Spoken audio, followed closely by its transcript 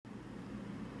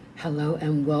Hello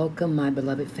and welcome, my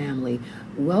beloved family.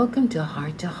 Welcome to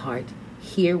Heart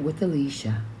here with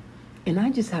Alicia. And I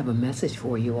just have a message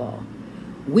for you all.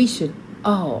 We should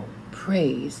all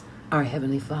praise our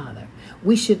Heavenly Father.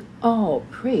 We should all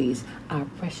praise our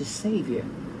precious Savior.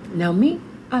 Now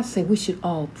I say we should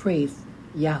all praise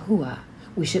Yahuwah.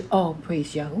 We should all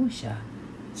praise Yahusha.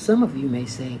 Some of you may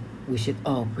say we should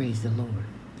all praise the Lord.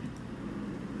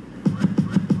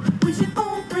 We should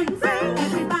all praise,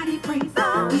 everybody praise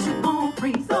God. We should all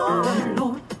praise the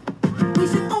Lord. We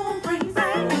should all praise,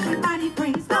 everybody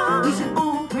praise God. We should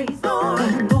all praise the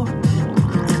Lord.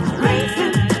 Praise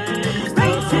Him,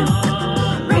 praise Him,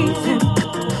 praise Him.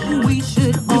 We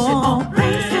should all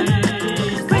praise Him,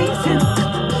 praise Him,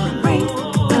 praise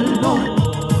the Lord.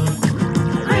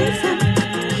 Praise Him,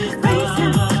 praise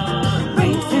Him,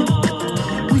 praise Him.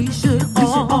 We should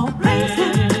all praise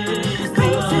Him,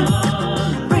 praise Him,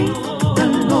 praise the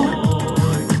Lord.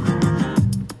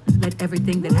 Let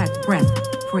everything that has breath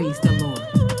praise the Lord.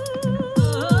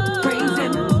 Praise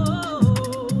Him.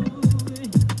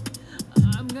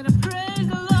 I'm gonna praise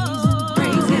the Lord.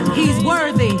 Praise Him. He's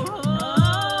worthy.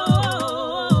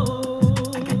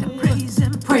 I got to praise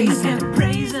Him. Praise Him.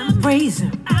 Praise Him. Praise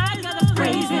Him. I gotta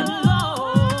praise Him.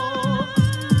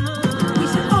 We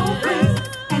should all praise.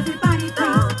 Everybody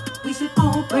praise. We should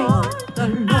all praise the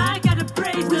Lord. I gotta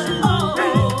praise We the should all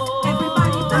praise.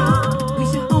 Everybody praise. We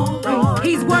should all praise.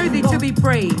 He's worthy to be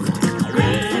praised.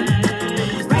 Praise Him.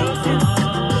 Praise Him.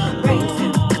 Praise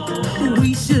Him.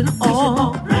 We should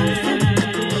all praise Him.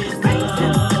 Praise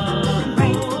Him.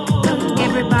 Praise Him.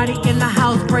 Everybody in the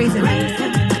house praise Him. Praise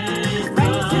Him.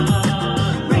 Praise Him.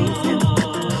 Praise Him.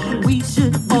 We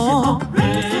should all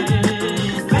praise Him.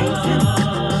 Praise Him.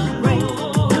 Praise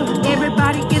Him.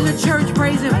 Everybody in the church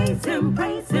praise Him. Praise Him.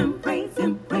 Praise Him. Praise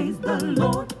Him. Praise the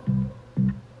Lord.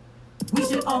 We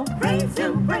should all praise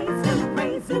Him. Praise Him.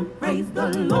 Praise Him. Praise the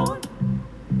Lord.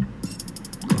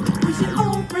 We should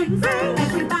all praise.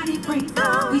 Everybody praise.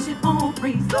 We should all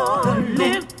praise the Lord.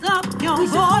 Lift up your We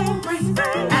should all voice praise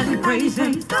and praise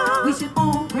Him. We should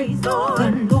all praise the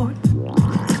Lord.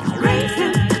 Praise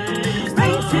Him,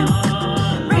 praise Him,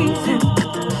 praise Him.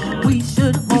 We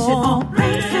should all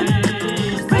praise Him,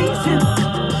 praise Him,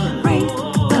 praise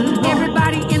the Lord.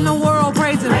 Everybody in the world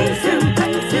praise Him. Praise Him,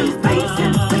 praise Him, praise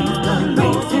Him, praise the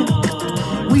Lord. Praise Him.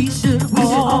 We should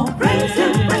all praise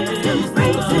Him, praise Him,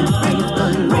 praise Him,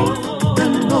 praise the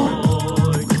Lord.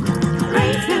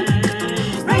 Praise Him,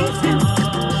 praise Him,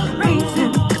 praise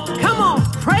Him. Come on,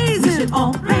 praise Him.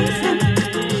 All praise Him,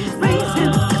 praise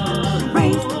Him,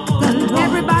 praise the Lord.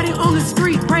 Everybody on the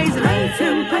street praise Him. Praise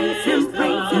Him, praise Him,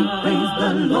 praise Him, praise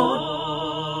the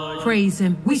Lord. Praise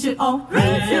Him. We should all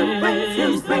praise Him, praise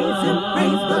Him, praise Him,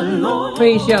 praise the Lord.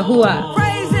 Praise Yahuwah.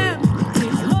 Praise Him.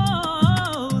 He's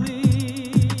holy.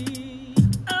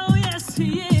 Oh yes,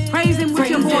 He is. Praise Him with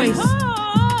your He's voice.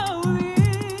 holy.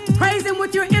 Praise Him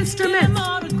with your instrument.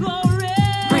 All the glory.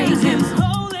 Praise Him. He's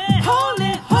holy.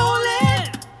 Holy,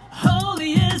 holy.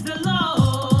 Holy is the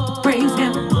Lord. Praise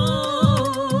Him.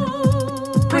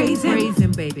 Praise Him. Praise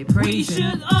Him, baby. We Praise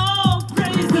Him. should all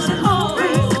praise We the should all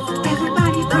praise. Lord.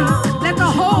 Everybody praise. Let the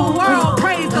whole world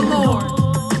praise the Lord.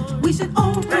 We should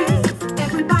all praise.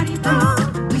 Everybody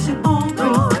praise. We should all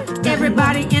praise.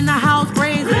 Everybody in the house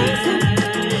praise. Praise Him.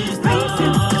 Praise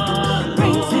Him.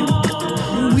 Praise Him.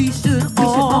 We should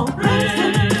all praise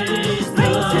Him.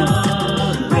 Praise Him.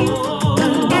 Praise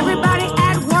Him. Everybody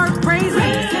at work praise Him.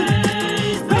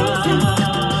 Praise Him.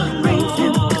 Praise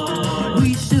Him.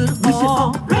 We should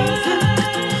all praise Him.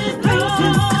 Praise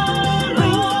Him.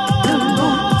 Praise the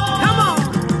Lord. Come on.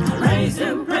 Praise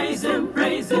Him, praise Him,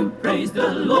 praise Him, praise the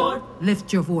Lord.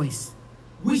 Lift your voice.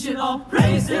 We should all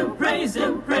praise Him, praise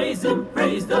Him, praise Him,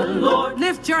 praise the Lord.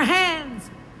 Lift your hands.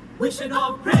 We should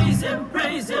all praise Him,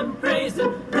 praise Him, praise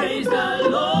Him, praise the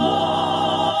Lord.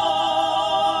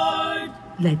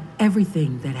 Let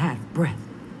everything that hath breath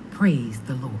praise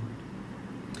the Lord.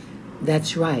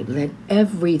 That's right. Let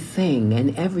everything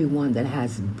and everyone that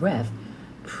has breath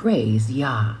praise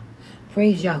Yah.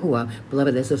 Praise Yahuwah.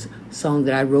 Beloved, that's a song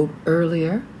that I wrote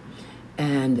earlier.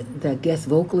 And the guest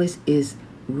vocalist is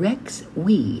Rex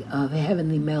Wee of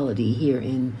Heavenly Melody here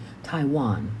in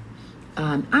Taiwan.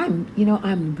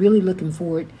 I'm really looking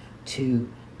forward to,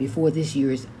 before this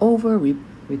year is over,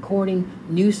 recording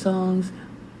new songs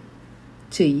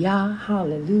to Yah.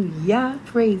 Hallelujah.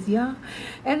 Praise Yah.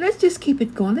 And let's just keep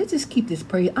it going. Let's just keep this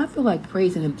praise. I feel like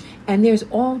praising Him. And there's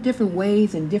all different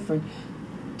ways and different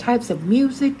types of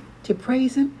music to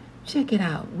praise Him. Check it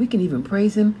out. We can even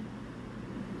praise Him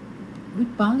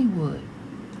with Bollywood.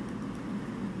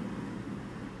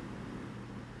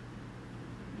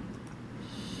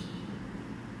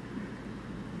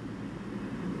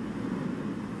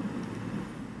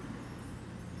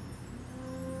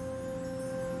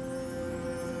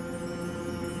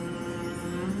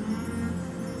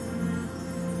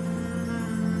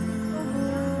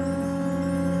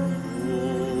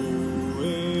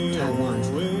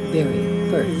 very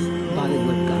first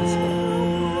Bollywood gospel.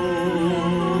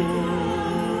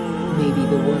 Maybe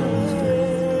the world's first.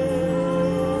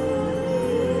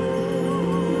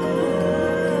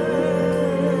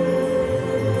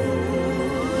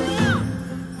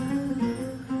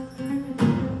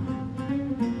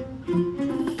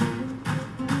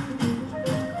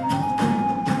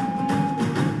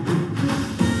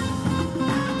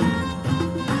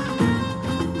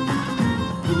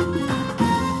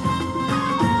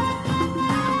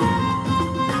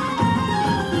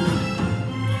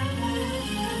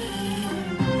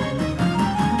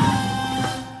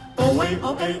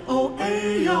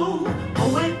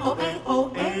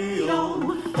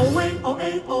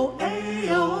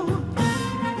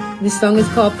 This song is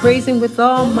called Praising with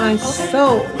All My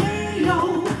Soul.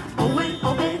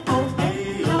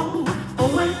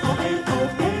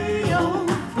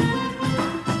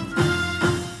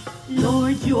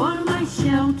 Lord, you are my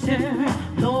shelter.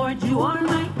 Lord, you are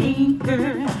my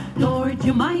anchor. Lord,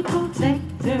 you're my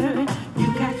protector. You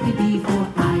catch me before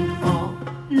I fall.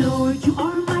 Lord, you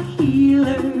are my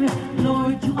healer.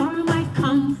 Lord, you are my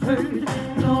comfort.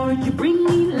 Lord, you bring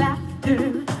me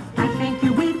laughter. I thank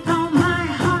you with all my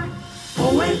heart.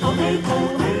 Oh, wait, oh, hey,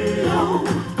 oh, hey, oh.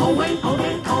 Oh, wait, oh,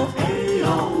 hey, oh, hey,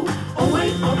 oh. Oh,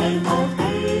 wait, oh, hey, oh,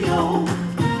 hey, oh.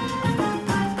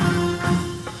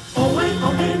 Oh, wait,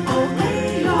 oh, hey, oh,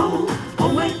 hey, oh.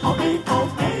 Oh, wait, oh, hey, oh,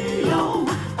 hey, oh.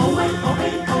 Oh, wait, oh,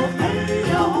 hey, oh, hey,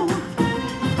 oh.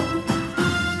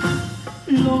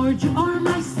 Lord, you are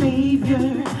my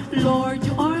Savior. Lord,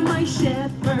 you are my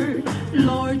shepherd.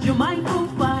 Lord, you're my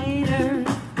provider.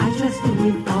 I trust you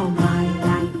with all my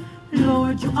life.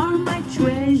 Lord, you are my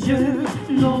treasure.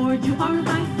 Lord, you are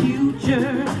my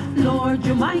future. Lord,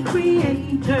 you're my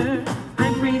creator.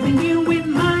 I'm praising you with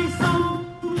my song.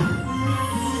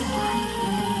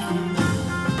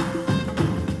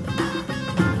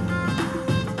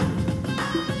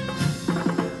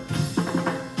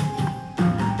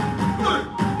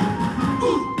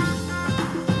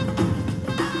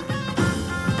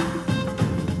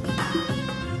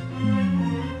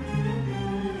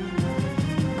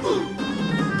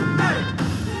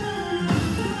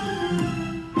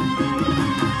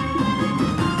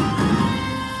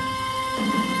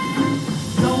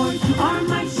 Lord, you are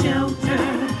my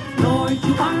shelter. Lord,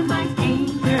 you are my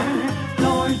anchor.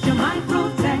 Lord, you're my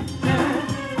protector.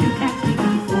 You catch me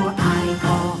before I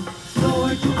fall.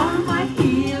 Lord, you are my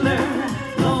healer.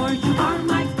 Lord, you are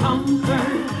my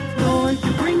comfort. Lord,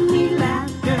 you bring me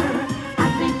laughter. I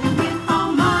thank you with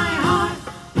all my heart.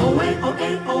 Oh, wait, oh,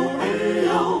 hey, oh, hey,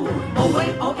 oh. Oh,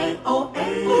 wait, oh, hey, oh,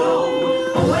 hey,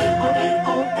 oh. Oh, wait, oh, hey,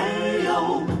 oh, hey,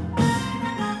 oh.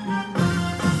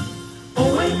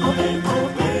 Oh, wait, oh, hey, oh,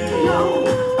 hey, oh.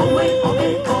 Oh, wait, oh,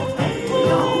 hey, oh, hey,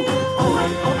 oh. Oh,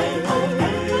 wait, oh, hey, oh,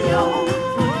 hey, oh.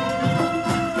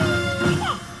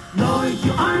 Lord,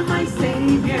 you are my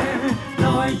Savior.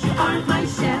 Lord, you are my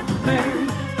shepherd.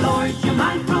 Lord, you're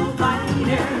my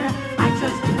provider. I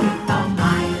trust you with all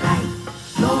my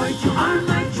life. Lord, you are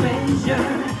my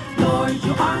treasure. Lord,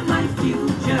 you are my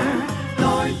future.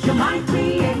 Lord, you're my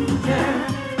creator.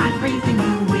 I'm praising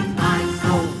you with my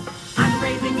soul. I'm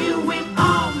praising you with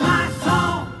all my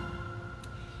soul.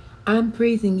 I'm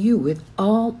praising you with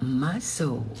all my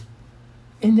soul.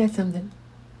 Isn't that something?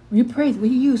 You praise,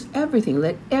 when you use everything,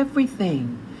 let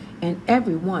everything and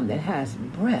everyone that has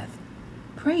breath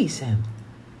praise him.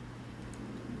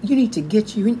 You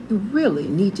really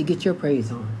need to get your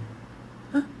praise on.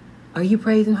 Huh? Are you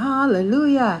praising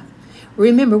hallelujah?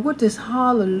 Remember, what does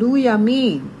hallelujah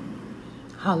mean?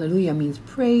 Hallelujah means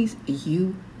praise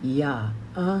you, Yah.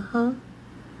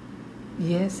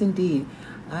 Yes, indeed.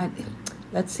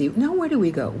 Let's see. Now, where do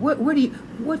we go?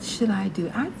 What should I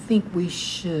do? I think we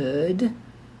should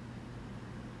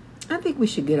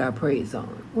get our praise on.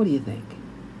 What do you think?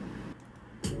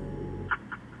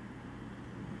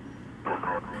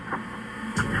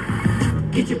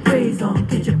 Get your praise on,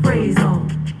 get your praise on.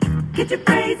 Get your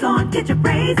praise on, get your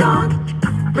praise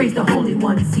on. Praise the Holy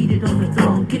One seated on the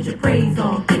throne. Get your praise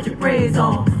on, get your praise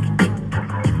on.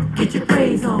 Get your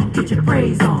praise on, get your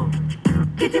praise on.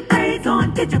 Get your praise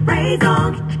on, get your praise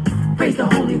on. Praise the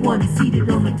Holy One seated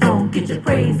on the throne. Get your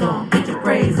praise on, get your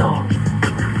praise on.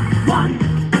 1,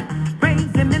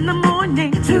 praise him in the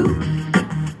morning. 2,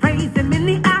 praise him in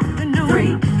the afternoon.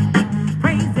 3,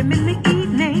 praise him in the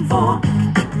evening. 4,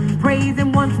 praise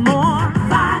him once more.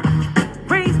 5,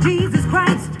 praise Jesus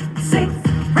Christ. 6,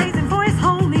 praise him for his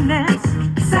holiness.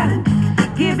 7,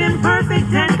 give him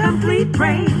perfect and complete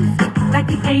praise, like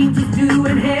the angels do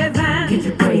in heaven. Get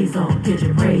your praise on, get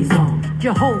your praise on.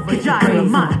 Jehovah Jireh,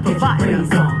 my provider. Get your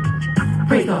praise on.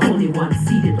 Praise the Holy One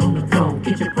seated on the throne.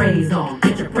 Get your praise on,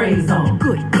 get your praise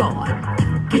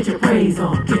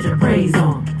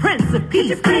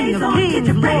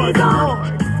Lord,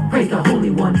 Lord. Praise the Holy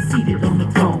One seated on the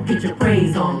throne. Get your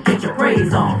praise on, get your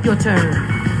praise on. Your turn.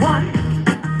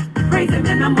 1, praise Him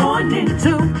in the morning.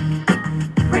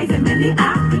 2, Praise Him in the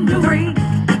afternoon.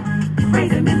 3,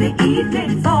 Praise Him in the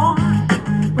evening. 4,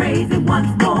 Praise Him once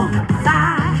more.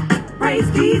 5, Praise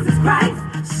Jesus Christ.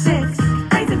 6,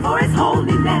 Praise Him for His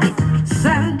holiness.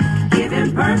 7. Give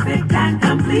Him perfect and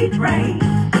complete praise,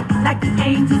 like the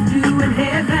angels do in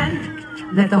heaven.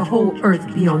 Let the whole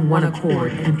earth be on one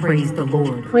accord and praise the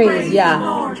Lord. Praise the Yah.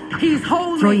 Lord. He's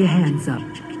holy. Throw your hands up.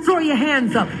 Throw your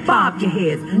hands up. Bob your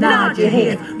heads. Nod your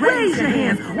heads. Raise your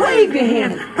hands. Wave your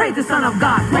hands. Praise the Son of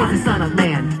God. Praise the Son of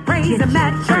Man. Praise Him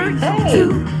at church. Hey.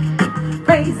 2,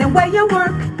 praise Him where you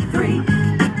work. 3,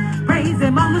 praise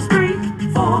Him on the street.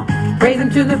 4, Praise Him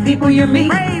to the people you meet.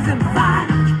 Praise Him.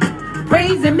 5,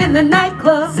 Praise Him in the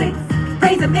nightclub. 6,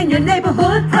 Praise Him in your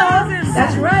neighborhood club. Praise Him.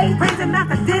 That's right. praise Him at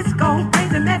the disco.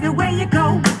 Praise Him everywhere you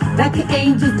go. Like the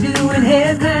angels do in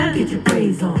heaven. Get your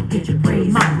praise on, get your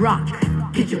praise My on.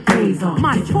 rock. Get your praise on,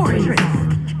 My get your praise fortress.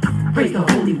 on. Praise the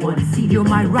Holy One seated You're on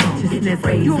my the throne. Get your righteousness.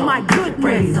 praise You're on, my get your goodness.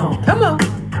 praise on. Come on.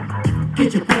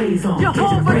 Get your praise on, get your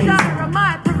Jehovah praise Jireh, on.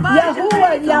 my provider.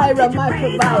 Yahuwah Jireh, my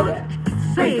provider.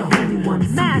 Praise the Holy One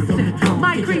seated on the Master, throne.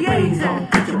 my Get your praise creator. on,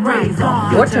 get your praise My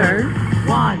on. God. Your turn.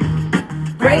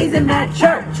 1, Praise Him at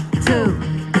church.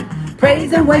 2,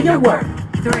 Praise Him where you work.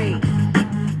 3,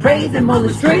 Praise Him on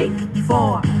the street.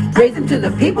 4, Praise Him to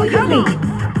the people you meet.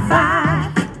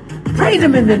 5. Praise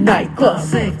Him in the nightclub.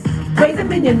 6, Praise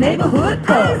Him in your neighborhood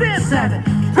club. 7.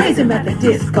 Praise Him at the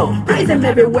disco. Praise Him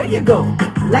everywhere you go.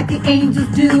 Like the angels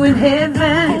do in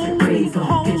heaven. praise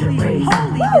on, get your praise on.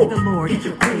 Holy is the Lord. Get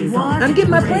your praise on. I'm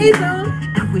getting my praise on.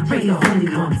 And with Praise the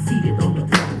Holy One seated on the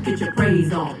throne. Get your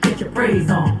praise on, get your praise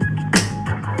on.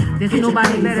 There's Get your nobody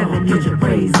praise better on, than get your you.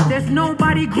 praise on. There's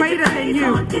nobody greater than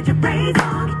you. Get your praise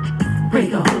on.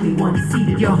 Praise the Holy One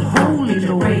seated You're on the throne. holy, Get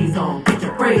your Lord. praise on, get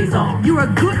your praise on. You're a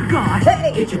good God.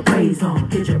 Hey, Get your praise on,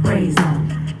 get your praise on.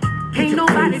 Can't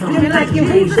nobody do praise me on, like like you,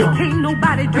 you, Jesus. Jesus. Can't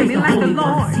nobody do Praise me the like the Holy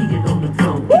One Lord. seated on the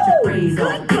throne. Get your praise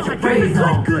on, Good get your God. praise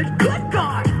on. Good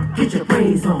God. Get your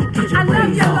praise on, get your I love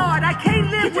praise you, on. Lord. I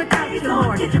can't live without you,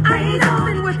 Lord. Get your I praise ain't on.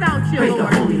 nothing without you, Praise the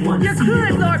Lord. Holy One You're seated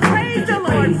good, on the Lord. throne. Praise Get the your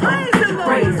Lord. praise on, Praise get the your Lord.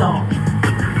 praise on.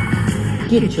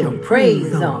 get your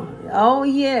praise on. Oh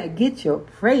yeah, get your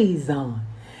praise on.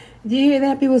 Do you hear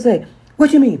that? People say,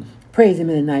 what you mean? Praise Him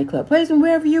in the nightclub. Praise Him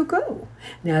wherever you go.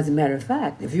 Now, as a matter of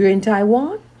fact, if you're in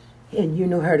Taiwan, and you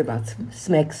heard about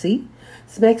Smexy.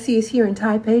 Smexy is here in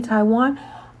Taipei, Taiwan.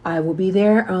 I will be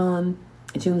there on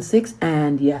June 6th.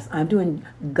 And yes, I'm doing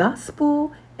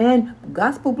gospel and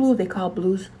gospel blues. They call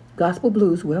blues gospel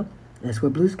blues. Well, that's where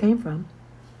blues came from.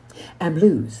 And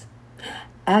blues.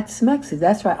 At Smexy,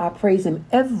 that's right. I praise Him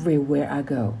everywhere I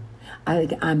go.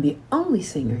 I'm the only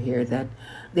singer here that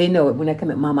they know it. When I come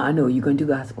at Mama, I know you're going to do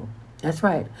gospel. That's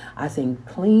right. I sing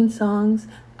clean songs.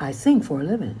 I sing for a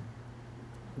living.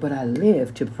 But I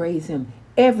live to praise Him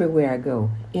everywhere I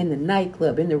go. In the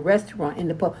nightclub, in the restaurant, in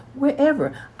the pub,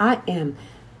 wherever. I am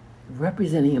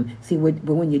representing Him. See, but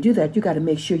when you do that, you got to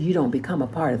make sure you don't become a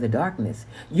part of the darkness.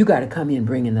 You got to come in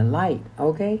bringing the light,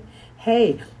 okay?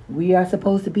 Hey, we are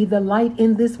supposed to be the light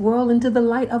in this world until the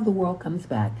light of the world comes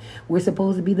back. We're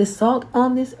supposed to be the salt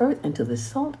on this earth until the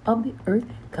salt of the earth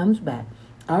comes back.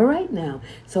 All right now.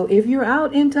 So if you're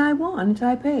out in Taiwan,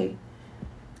 Taipei,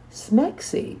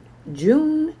 Smexy,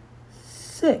 June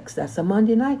 6th, that's a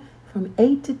Monday night, from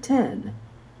 8 to 10.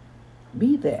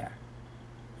 Be there.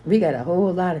 We got a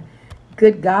whole lot of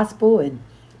good gospel and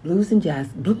blues and jazz.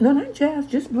 No, not jazz,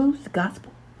 just blues,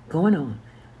 gospel going on.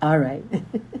 All right.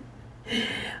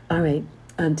 All right.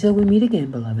 Until we meet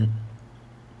again, beloved.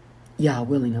 Yah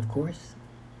willing, of course.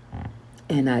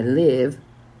 And I live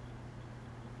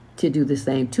to do the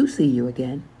same to see you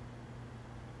again.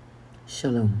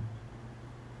 Shalom.